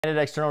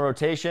External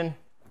rotation,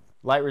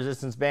 light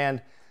resistance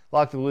band,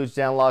 lock the glutes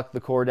down, lock the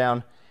core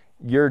down.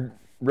 Your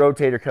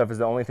rotator cuff is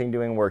the only thing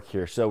doing work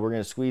here. So we're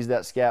going to squeeze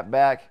that scap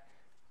back,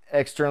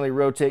 externally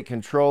rotate,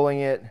 controlling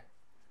it,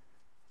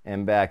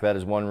 and back. That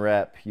is 1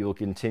 rep. You will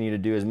continue to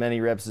do as many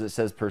reps as it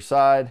says per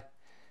side,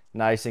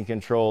 nice and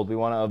controlled. We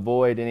want to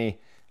avoid any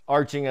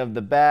arching of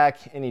the back,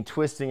 any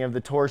twisting of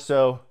the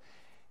torso.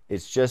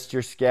 It's just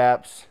your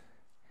scaps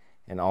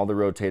and all the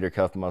rotator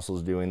cuff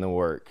muscles doing the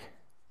work.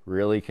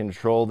 Really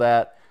control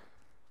that.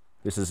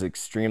 This is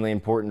extremely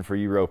important for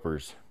you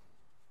ropers.